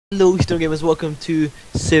Hello, Eastern Gamers. Welcome to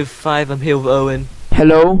Civ 5. I'm here with Erwin.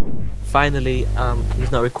 Hello. Finally,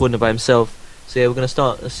 he's not recording it by himself. So yeah, we're gonna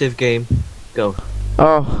start a Civ game. Go.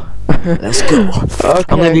 Oh. Let's go. Okay.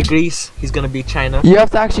 I'm gonna be Greece. He's gonna be China. You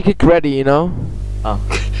have to actually click ready, you know. Oh.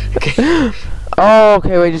 Okay. Oh,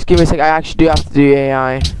 okay. Wait, just give me a sec. I actually do have to do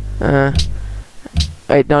AI.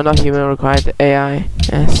 Wait, no, not human required. AI.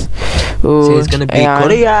 Yes. Ooh, So he's gonna be AI.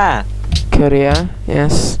 Korea. Korea.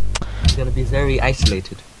 Yes. He's gonna be very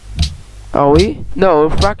isolated. Are we? No,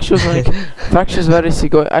 Fracture's like Fracture's very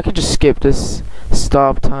secure. I can just skip this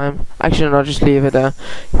stop time. Actually, no, just leave it there.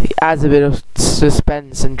 It adds a bit of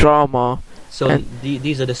suspense and drama. So And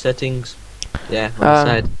these are the settings. Yeah, on the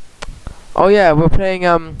side. Oh yeah, we're playing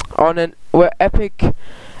we're epic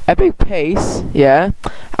pace, yeah,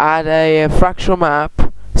 at a fractal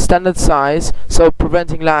map, standard size, so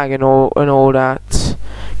preventing lag and all that,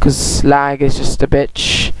 because lag is just a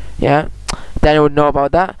bitch, yeah. Daniel would know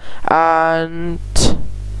about that, and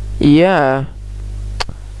yeah.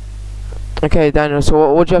 Okay, Daniel.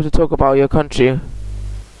 So what do you have to talk about your country?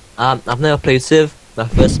 I've never played Civ. My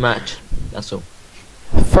first match. That's all.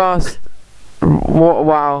 First,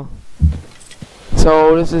 wow.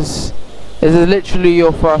 So this is literally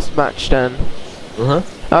your first match then.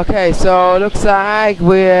 Okay, so looks like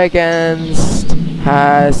we're against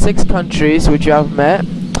 6 countries which you have met.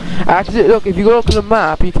 Actually, look, if you go look at the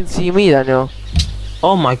map, you can see me, Daniel.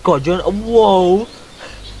 Oh my God, John! Whoa!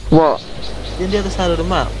 What? You're on the other side of the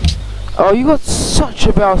map. Oh, you got such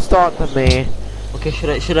a better start than me. Okay,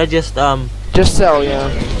 should I just Just sell, yeah.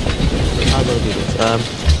 How do I do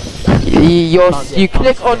this? You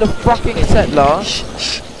click on the fucking settler.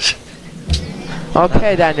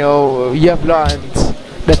 Okay, Daniel, you have learned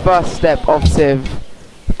the first step of Civ.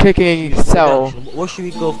 Clicking sell. What should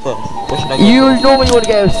we go first? What should I go You first? normally want to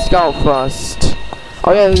get a scout first.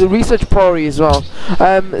 Oh yeah, the research priority as well.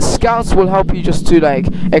 Scouts will help you just to like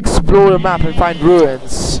explore the map and find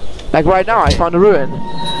ruins. Like right now, I found a ruin.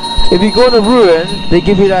 If you go on a ruin, they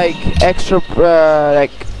give you like extra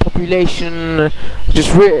like population,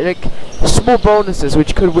 just like small bonuses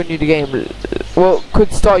which could win you the game. Well,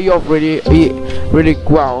 could start you off really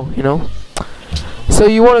well, you know. So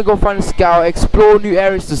you want to go find a scout, explore new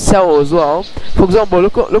areas to sell as well. For example,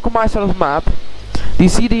 look at my side of the map. Do you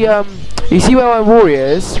see the you see where my warrior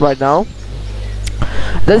is right now?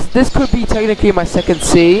 This could be technically my second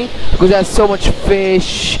sea because there's so much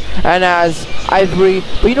fish and has ivory.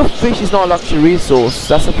 But you know, fish is not a luxury resource.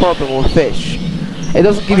 That's the problem with fish. It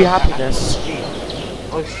doesn't give you happiness.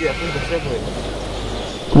 Oh shit! I think we're separated.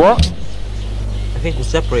 What? I think we're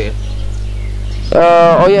separated.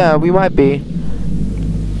 Oh yeah, we might be.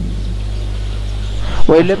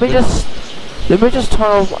 Wait, let me just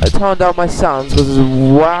turn down my sounds because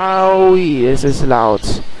wowie, this is loud.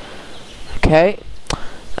 Okay.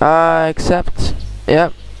 Accept.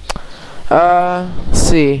 Yep.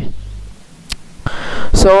 See.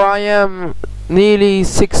 So I am nearly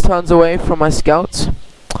 6 turns away from my scout.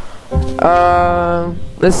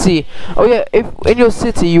 Let's see. Oh yeah, if in your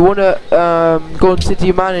city you wanna go on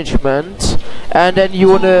city management, and then you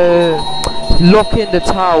wanna lock in the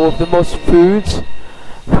tower with the most food.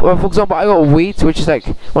 For example, I got wheat, which is like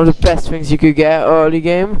one of the best things you could get early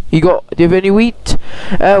game. Do you have any wheat?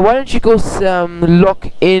 Why don't you go lock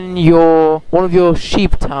in one of your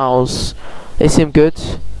sheep towels? They seem good.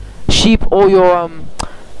 Sheep or your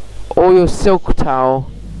silk towel.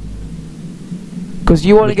 Because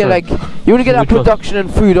you want to get that production and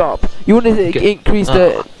food up. You want to increase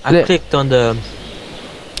I clicked on the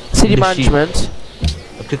city management.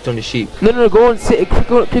 I clicked on the sheep. No, go on city.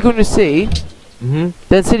 Click on the city.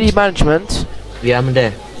 Then city management. Yeah, I'm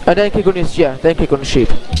there. And then click on this. Yeah, then click on the sheep.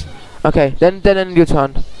 Okay, then your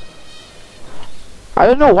turn. I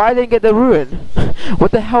don't know why I didn't get the ruin. What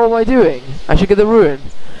the hell am I doing? I should get the ruin.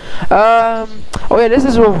 Oh yeah, this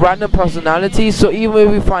is with random personality. So even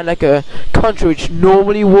if we find like a country which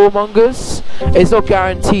normally warmongers, it's not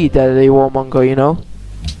guaranteed that they warmonger, you know.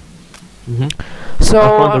 So I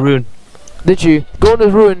found the ruin. Did you go on the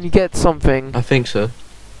ruin? You get something. I think so.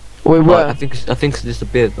 Wait, where? I think it's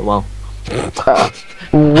disappeared. Wow.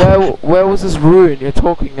 Where was this ruin you're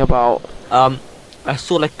talking about? I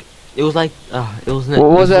saw like it was like it was.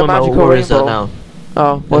 Was it a magical rainbow? Now.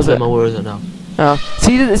 Oh, was it? My warriors are now. Oh,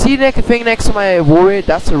 see the thing next to my warrior?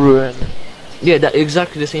 That's a ruin. Yeah, that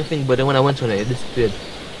exactly the same thing. But then when I went on it, it disappeared.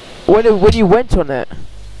 When you went on it?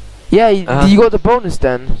 Yeah, you got the bonus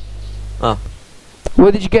then. Oh.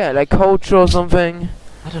 What did you get? Like culture or something?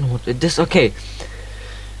 I don't know what this. Okay.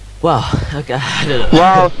 Wow. Okay. I don't know.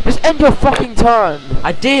 Wow. Just end your fucking turn.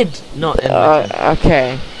 I did not end my turn.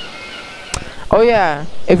 Okay. Oh yeah,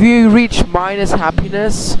 if you reach minus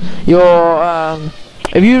happiness,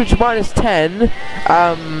 if you reach minus 10,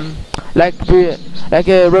 like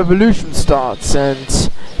a revolution starts, and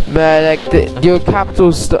your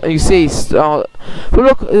capital you see start.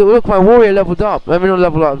 But look, my warrior leveled up. I mean, not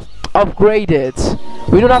leveled up, upgraded.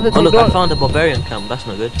 We don't have the. Oh look, I found a barbarian camp. That's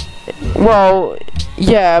not good. Well,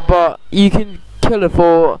 yeah, but you can kill it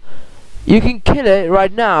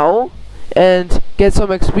right now and get some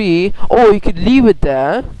XP, or you could leave it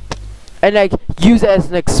there and like use it as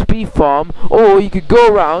an XP farm, or you could go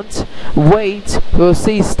around, wait for a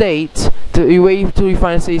safe state, wait till you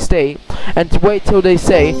find a safe state, and wait till they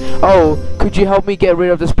say, oh, could you help me get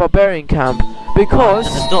rid of this barbarian camp? Because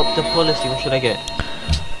adopt the policy. What should I get?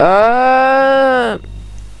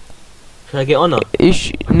 Should I get honor?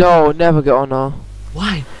 No, never get honor.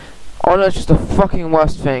 Why? Honor is just the fucking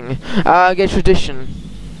worst thing. Get tradition.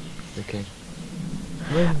 Okay.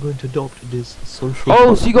 I'm going to adopt this social.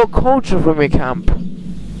 Oh, so you got culture from your camp.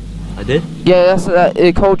 I did? Yeah, that's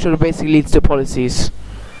culture basically leads to policies.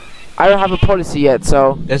 I don't have a policy yet,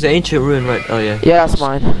 so. There's an ancient ruin, right? Oh yeah. Yeah, that's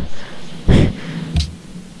mine.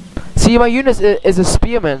 See, my unit is a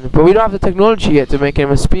spearman, but we don't have the technology yet to make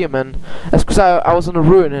him a spearman. That's because I was on a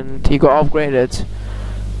ruin and he got upgraded.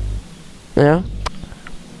 Yeah.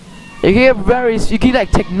 You can get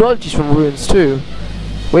like technologies from ruins too.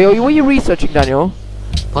 Wait, what are you researching, Daniel?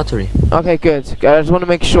 Pottery. Okay, good. I just want to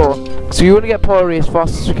make sure. So you want to get pottery as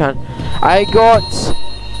fast as you can. I got.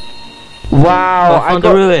 Wow. Oh, I found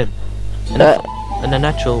a ruin. And a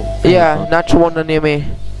natural. Yeah, natural one near me.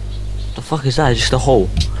 The fuck is that? It's just a hole.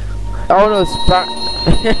 Oh no, it's back.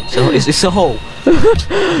 So it's a hole.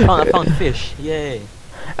 I found fish. Yay.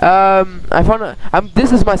 I found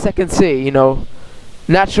this is my second sea. You know,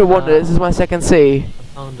 natural wonder. This is my second sea. I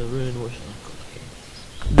found a ruin.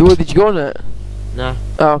 Did you go on it? No.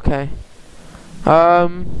 Oh, okay.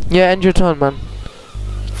 Yeah, end your turn, man.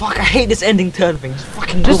 Fuck, I hate this ending turn thing. Just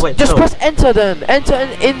fucking just press enter then. Enter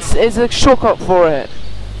and is a shortcut for it.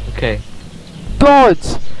 Okay. God.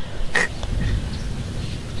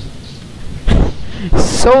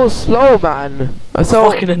 So slow, man.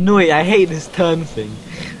 So fucking annoying. I hate this turn thing.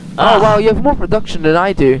 Oh wow, you have more production than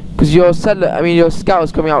I do, because your scout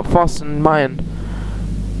is coming out faster than mine.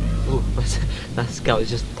 Ooh, that scout is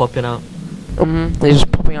just popping out. They're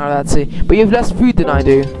just popping out of that sea. But you have less food than I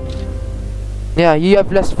do. Yeah, you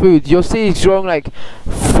have less food. Your sea is growing like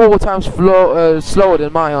 4 times slower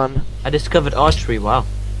than mine. I discovered archery. Wow.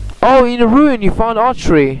 Oh, in a ruin you found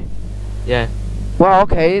archery. Yeah. Wow.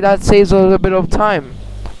 Okay, that saves a little bit of time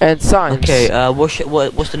and science. Okay.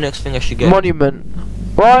 What's the next thing I should get? Monument.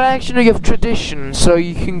 Well, actually, you have tradition, so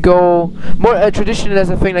you can go. Tradition is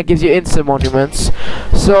a thing that gives you instant monuments.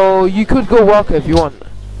 So you could go worker if you want.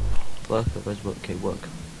 Worker, where's work? Okay, work.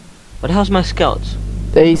 But how's my scouts?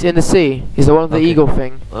 He's in the sea. He's the one with the eagle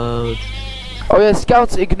thing. Oh yeah,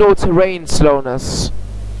 scouts ignore terrain slowness.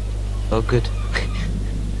 Oh good.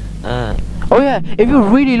 Oh yeah, if you're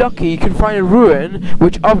really lucky, you can find a ruin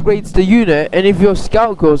which upgrades the unit, and if your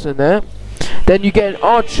scout goes in there, then you get an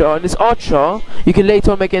archer, and this archer you can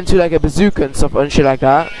later on make into like a bazooka and stuff and shit like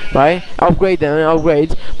that, right? Upgrade them and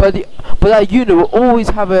upgrade, but that unit will always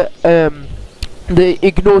have the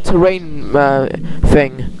ignore terrain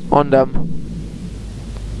thing on them.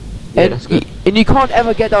 Yeah, that's good. And you can't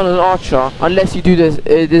ever get down an archer unless you do this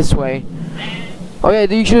this way. Oh yeah,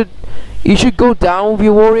 you should go down with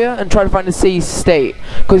your warrior and try to find a safe state,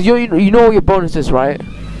 because you know your bonus is, right?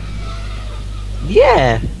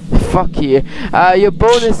 Yeah. Fuck you. Your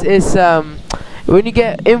bonus is when you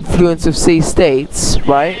get influence of safe states,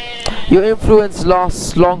 right? Your influence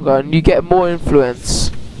lasts longer and you get more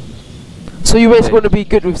influence. So you're basically going to be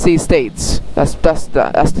good with safe states. That's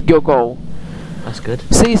your goal. That's good.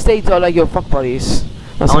 Safe states are like your fuck buddies.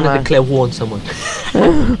 I want to declare war on someone.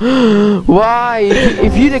 Why?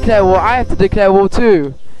 If you declare war, I have to declare war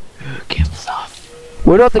too. Who gives off?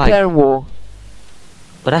 We're not declaring war.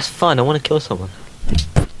 But that's fun. I want to kill someone.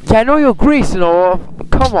 Yeah, I know you're Greece, you know.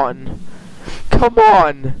 Come on. Come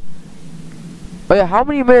on. Oh yeah, how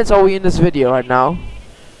many minutes are we in this video right now?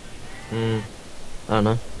 I don't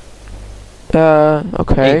know.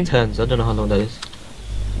 Okay. 8 turns. I don't know how long that is.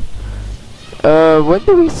 When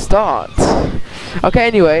do we start? Okay,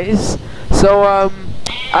 anyways. So,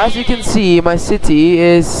 as you can see, my city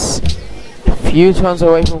is a few turns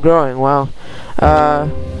away from growing. Wow.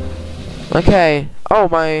 Okay. Oh,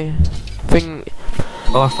 my thing.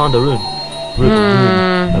 Oh, I found a ruin.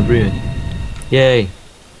 A ruin. Yay.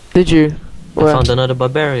 Did you? I found another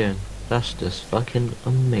barbarian. That's just fucking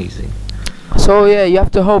amazing. So yeah, you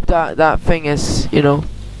have to hope that that thing is, you know,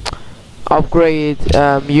 upgrade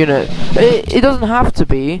unit. It doesn't have to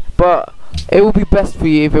be, but it would be best for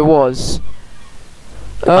you if it was.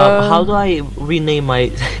 How do I rename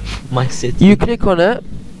my my city? You click on it,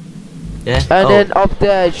 Yeah. and then up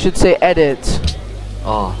there it should say edit,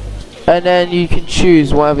 Oh. and then you can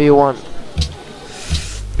choose whatever you want.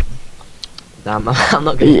 Damn, I'm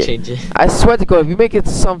not gonna change it. I swear to God, if you make it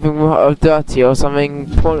something dirty or something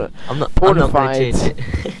I'm not gonna change it.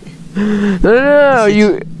 no. Are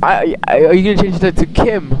you gonna change it to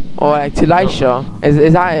Kim or like to Lisha? No.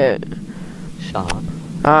 Is that it? Shut up.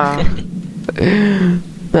 Ah.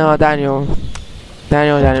 No, Daniel.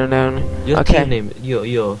 Your Okay. team name, your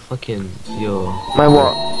My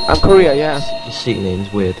what? I'm Korea, yeah. your street name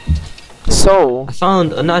is weird. So. I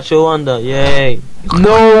found a natural wonder, yay!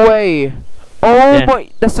 No way. Oh Yeah. my,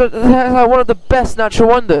 that's like one of the best natural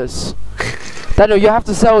wonders. Daniel, you have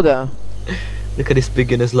to sell there. Look at this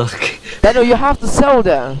beginner's luck. Daniel, you have to sell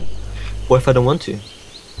there. What if I don't want to?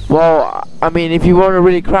 Well, I mean, if you want a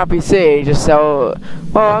really crappy city, just sell.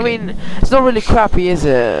 Well, I Okay. mean, it's not really crappy, is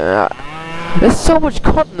it? There's so much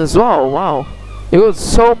cotton as well. Wow, you got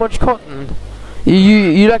so much cotton.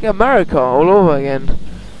 You like America all over again.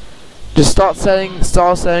 Just start selling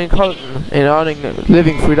cotton and earning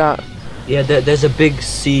living through that. Yeah, there's a big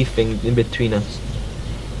sea thing in between us.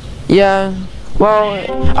 Yeah. Well,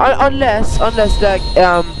 unless like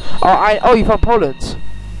oh you found Poland.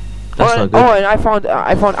 That's not good. Oh, and I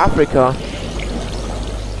found Africa.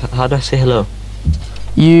 How do I say hello?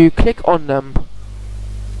 You click on them.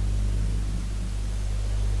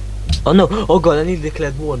 Oh no! Oh god! I need to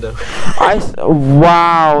declare war on them.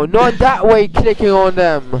 Wow, not that way clicking on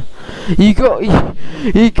them. You go on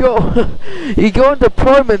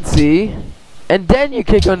deployment, and then you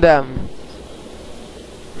click on them.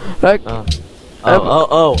 Like,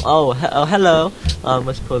 Oh, hello.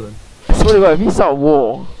 What's Poland? I swear to God, if you start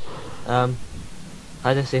war, How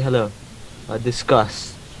do I say hello?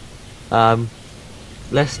 Discuss.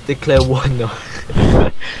 Let's declare war now.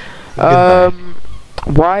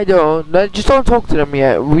 why don't no, just don't talk to them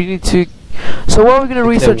yet. We need to. So what are we gonna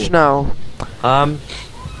research now?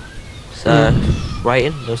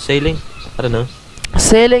 Writing, no sailing. I don't know.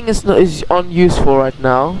 Sailing is unuseful right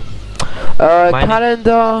now. Mining?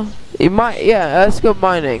 Calendar. It might. Yeah. Let's go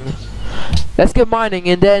mining. Let's get mining,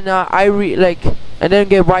 and then and then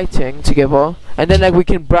get writing together, and then like we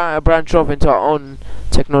can branch off into our own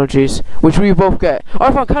technologies, which we both get. Oh,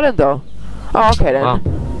 I found calendar. Oh, okay then. Wow.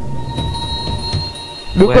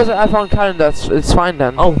 Because I found calendar, it's fine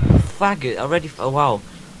then. Oh, faggot! Already. Oh wow!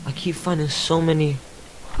 I keep finding so many.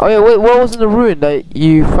 Oh yeah. Wait, what was in the ruin that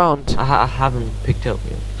you found? I haven't picked up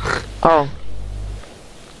yet. Oh.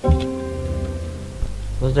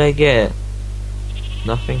 What did I get?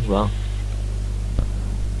 Nothing. Well.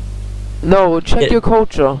 No, check your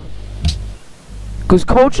culture. Because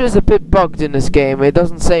culture is a bit bugged in this game. It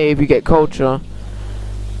doesn't say if you get culture.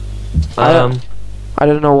 I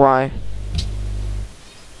don't know why.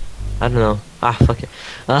 I don't know. Ah, fuck it.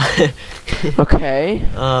 Okay.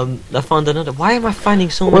 I found another. Why am I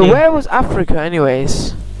finding so Well, many? where was Africa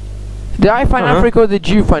anyways? Did I find Uh-huh. Africa or did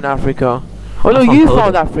you find Africa? Oh I no, found you Poland.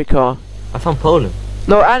 found Africa. I found Poland.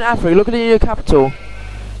 No, and Africa. Look at it in your capital.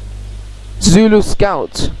 Zulu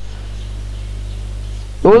Scout.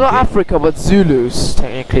 Well, not Okay. Africa, but Zulus,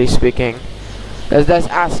 technically speaking. There's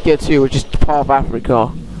Askia too, which is part of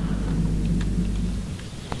Africa.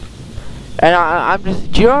 And I'm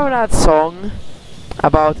just. Do you know that song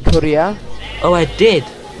about Korea? Oh, I did.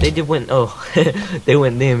 They did went. Oh, they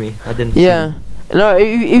went near me. I didn't. See Yeah. them. No,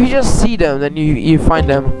 if you just see them, then you find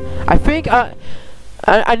them. I think I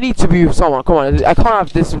need to be with someone. Come on, I can't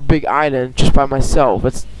have this big island just by myself.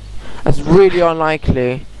 That's really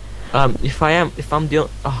unlikely. If I'm the.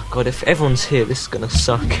 Oh god, if everyone's here, this is gonna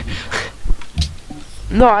suck.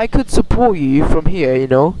 No, I could support you from here. You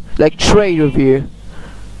know, like trade with you.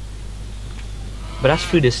 But that's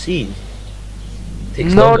through the sea.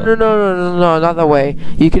 Takes No, longer. no, not that way.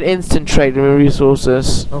 You can instant trade with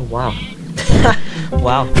resources Oh wow.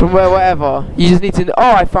 Wow. from wherever. You just need to.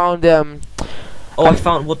 Oh, I found Oh, I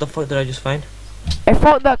found. What the fuck did I just find? I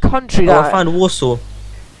found that country Oh, that. I found Warsaw.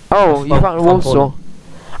 Oh, you found found Warsaw. Poland.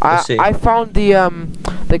 Let's see. I found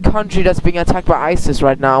the country that's being attacked by ISIS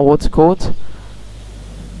right now. What's it called?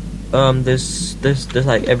 There's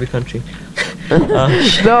like every country.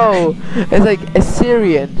 No, it's like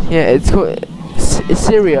Assyrian. Yeah, it's called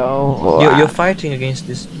Syria. You're fighting against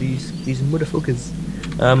these motherfuckers.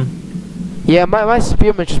 Yeah, my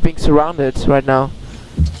spearman just being surrounded right now.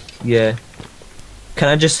 Yeah. Can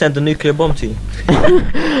I just send a nuclear bomb to you?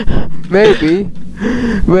 Maybe.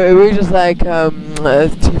 We're just like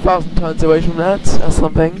 2,000 tons away from that or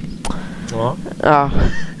something. What? Ah.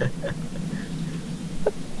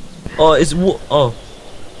 Oh, it's oh.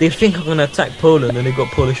 They think I'm gonna attack Poland, and they got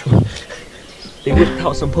Polish. They whipped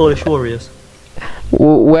out some Polish warriors.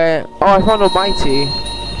 Where? Oh, I found Almighty.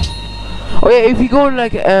 Oh yeah, if you go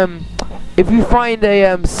like if you find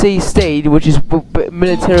a sea state which is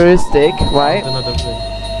militaristic, right? Another thing.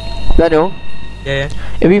 Daniel. Yeah, yeah.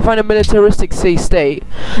 If you find a militaristic sea state,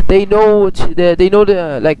 they know they know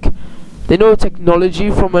the technology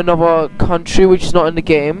from another country which is not in the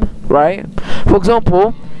game, right? For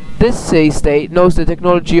example, this sea state knows the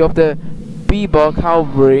technology of the Bieber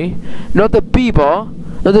cavalry, not the Bieber,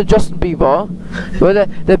 not the Justin Bieber, but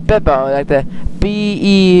the Beber, like the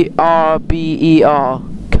Berber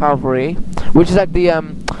cavalry, which is like the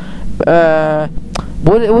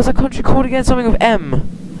what was the country called again? Something with M.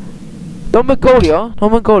 Not Mongolia, not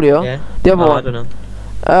Mongolia. Yeah. The other one. I don't know.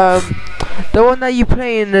 The one that you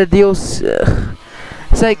play in the deals.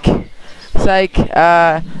 It's like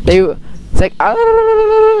that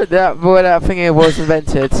when that thing was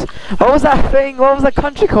invented. What was that thing? What was that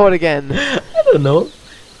country called again? I don't know.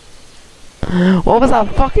 What was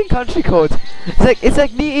that fucking country called? It's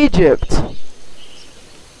like near Egypt.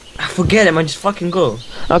 I forget it, man. Just fucking go.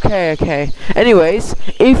 Okay. Anyways,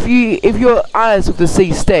 if you're allies of the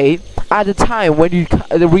sea state at the time when you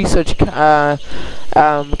the research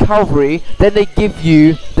cavalry, then they give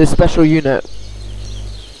you the special unit.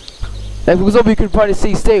 Like for example, you can find a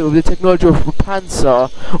sea state with the technology of a panzer,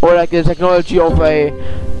 or like the technology of a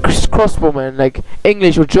crossbowman, like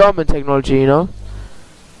English or German technology, you know.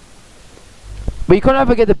 But you can't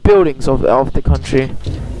ever get the buildings of the country.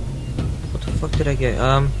 What the fuck did I get?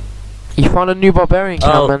 You found a new barbarian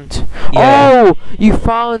encampment. Yeah. Oh, you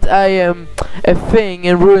found a thing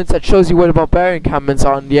in ruins that shows you where the barbarian encampments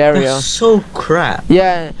are in the area. That's so crap.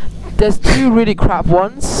 Yeah, there's two really crap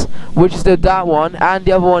ones, which is that one, and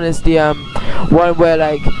the other one is the one where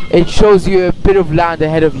like it shows you a bit of land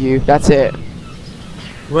ahead of you. That's it.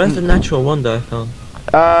 Where's the natural wonder I found?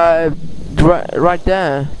 Right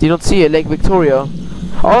there. Do you not see it, Lake Victoria?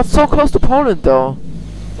 Oh, it's so close to Poland though.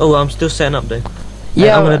 Oh, I'm still setting up there.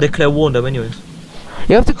 Yeah, I'm gonna declare war on them anyways.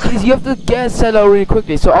 You have to get a settler really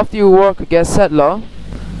quickly. So after you work, get a settler.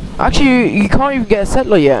 Actually, you can't even get a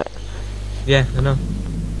settler yet. Yeah, I know.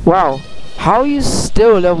 Wow, how are you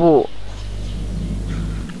still level?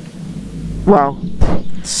 Wow.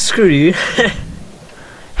 Screw you.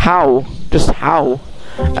 How? Just how?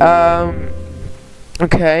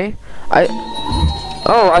 Okay. I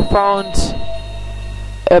found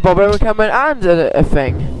a barbarian encampment and a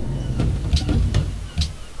thing.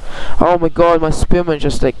 Oh my god, my spearman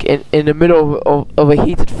just like in the middle of a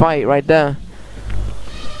heated fight right there.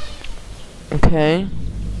 Okay.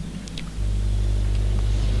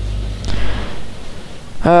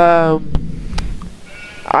 I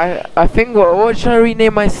think what should I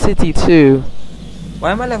rename my city to?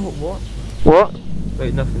 Why am I level what? What?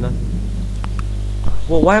 Wait, nothing.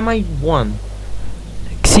 Well, why am I 1?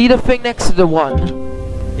 See the thing next to the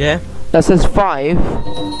 1? Yeah. That says 5.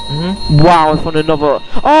 Wow, I found another.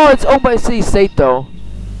 Oh, it's owned by a city state though.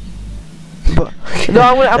 But no,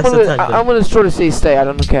 I'm gonna destroy the city state. I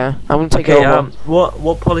don't care. I'm gonna take it over.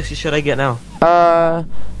 What policy should I get now?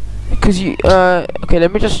 Cause you okay,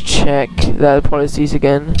 let me just check the policies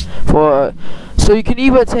again for so you can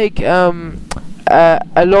either take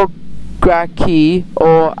oligarchy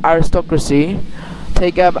or aristocracy.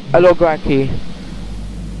 Take oligarchy.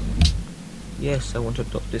 Yes, I want to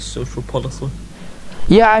adopt this social policy.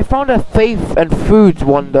 Yeah, I found a faith and food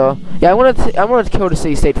wonder. Yeah, I wanted to kill the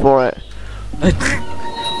city state for it.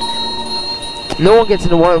 No one gets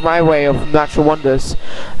in my way of natural wonders.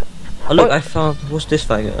 Oh look, I found, what's this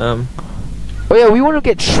thing? Oh yeah, we want to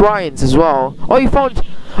get shrines as well. Oh, you found.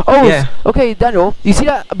 Oh yeah. Okay, Daniel, you see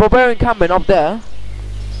that barbarian encampment up there?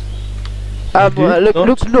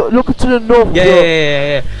 Look to the north.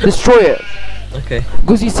 Yeah. Destroy it. Okay.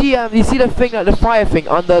 Because you see the thing, like the fire thing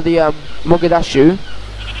under the Mogadishu.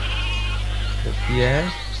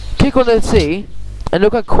 Yeah. Click on the sea and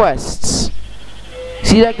look at quests.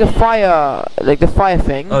 See like the fire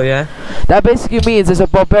thing. Oh yeah. That basically means there's a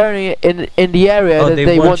barbarian in the area that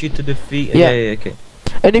they want you to defeat. Yeah, okay.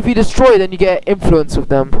 And if you destroy, then you get influence with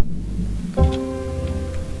them.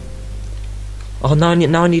 Oh, now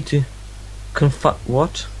I need to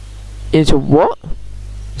what? Into what?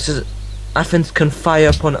 This is Athens can fire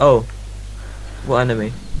upon what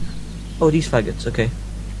enemy? Oh, these faggots. Okay.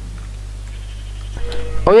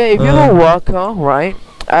 Oh yeah, if you have a worker, right,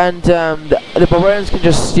 and the barbarians can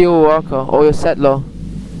just steal a worker or your settler.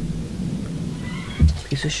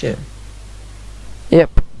 Piece of shit.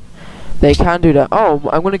 Yep, they can do that. Oh,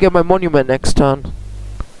 I'm gonna get my monument next turn.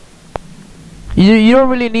 You don't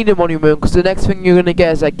really need a monument because the next thing you're gonna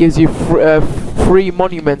get is that gives you free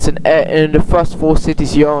monuments in the first 4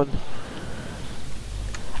 cities you own.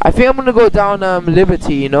 I think I'm gonna go down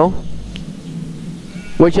Liberty, you know,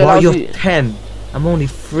 which Wow, allows you're you. 10. I'm only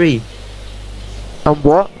 3. And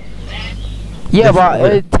what? Yeah, but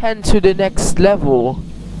Different 10 to the next level.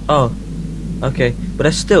 Oh, okay, but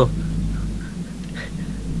that's still.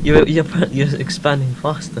 You're expanding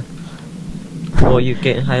faster. Or you're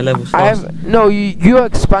getting higher levels faster. No, you're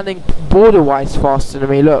expanding border-wise faster than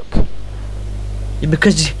me. Look. Yeah,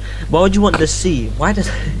 because why would you want the sea? Why does?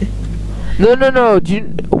 No.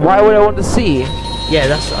 Why would I want the sea? Yeah,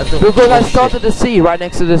 that's I don't. Because I started the sea right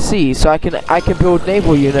next to the sea, so I can build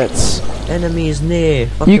naval units. Enemy is near.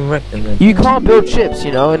 Fucking wreck them then. You can't build ships,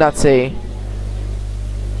 you know, in that sea.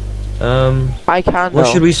 I can. What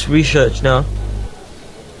should we research now?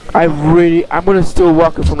 I'm gonna still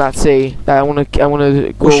work it from that sea. I wanna go.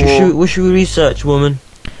 What should we research, woman?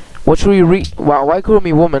 What should we read? Wow, why call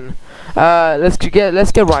me woman? Let's get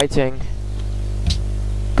writing.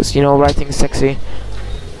 Cause you know writing is sexy.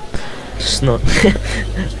 It's not.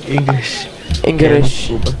 English. English.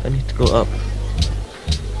 Yeah, I need to go up.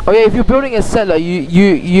 Oh yeah, if you're building a settler,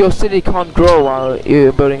 your city can't grow while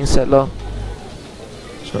you're building a settler.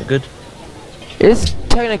 It's not good. It's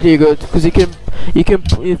technically good because you can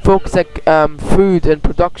focus like food and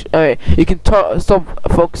production. You can stop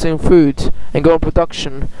focusing on food and go on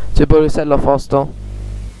production to build a settler faster.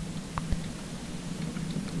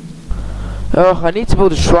 Oh, I need to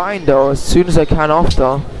build a shrine though as soon as I can after.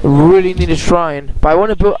 I really need a shrine, but I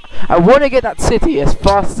want to get that city as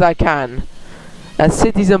fast as I can. That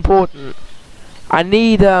city's important. I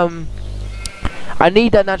need that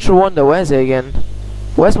natural wonder. Where's it again?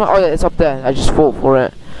 Where's my? Oh, yeah, it's up there. I just fought for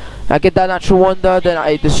it. I get that natural wonder, then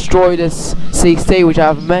I destroy this sea state which I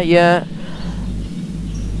haven't met yet.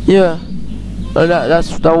 Yeah,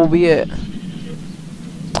 that will be it.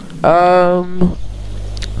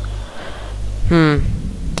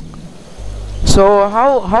 So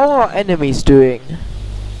how are enemies doing?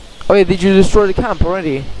 Oh yeah, did you destroy the camp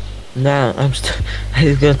already? Nah,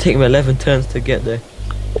 it's gonna take me 11 turns to get there.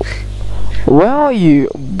 Where are you?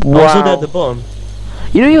 Wow. I was at the bottom.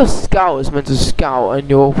 You know your scout is meant to scout and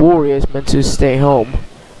your warrior is meant to stay home.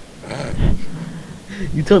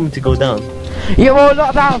 You told me to go down. Yeah, well,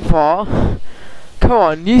 not that far. Come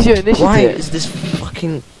on, use your initiative. Why is this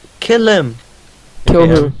fucking... Kill him! Kill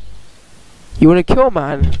Okay, who? You wanna kill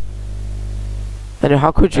man? And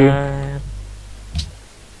how could you?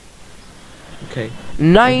 Okay.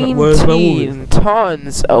 19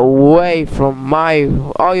 tons away from my...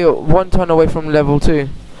 Oh, you're 1 ton away from level 2.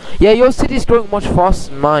 Yeah, your city's growing much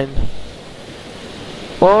faster than mine.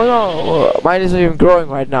 Well, no, mine isn't even growing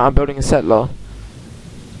right now. I'm building a settler.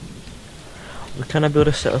 Can I build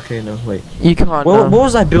a set? Okay, no, wait. You can't. What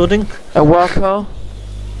was I building? A worker.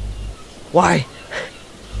 Why?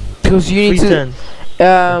 Because you need 3 to... turns.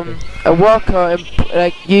 A worker,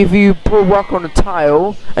 like if you put work on a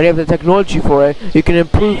tile and you have the technology for it, you can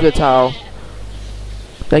improve the tile.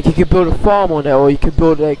 Like you can build a farm on it, or you can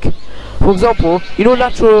build like, for example, you know,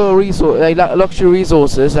 natural resource, like luxury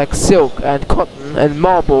resources like silk and cotton and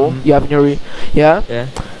marble. You have in your Yeah.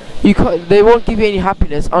 They won't give you any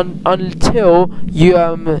happiness until you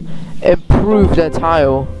improve their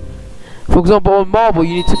tile. For example, on marble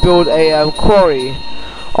you need to build a quarry.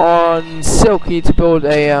 On silk you need to build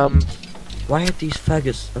a Why are these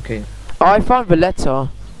faggots? Okay. Oh, I found Valletta,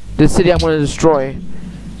 the city I'm gonna destroy.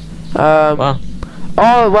 Wow.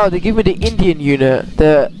 Oh wow, they give me the Indian unit,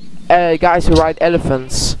 the guys who ride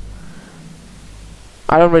elephants.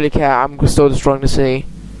 I don't really care. I'm still destroying the city.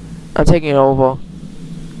 I'm taking it over.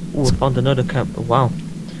 Ooh, I found another camp. Wow.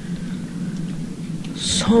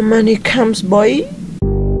 So many camps, boy.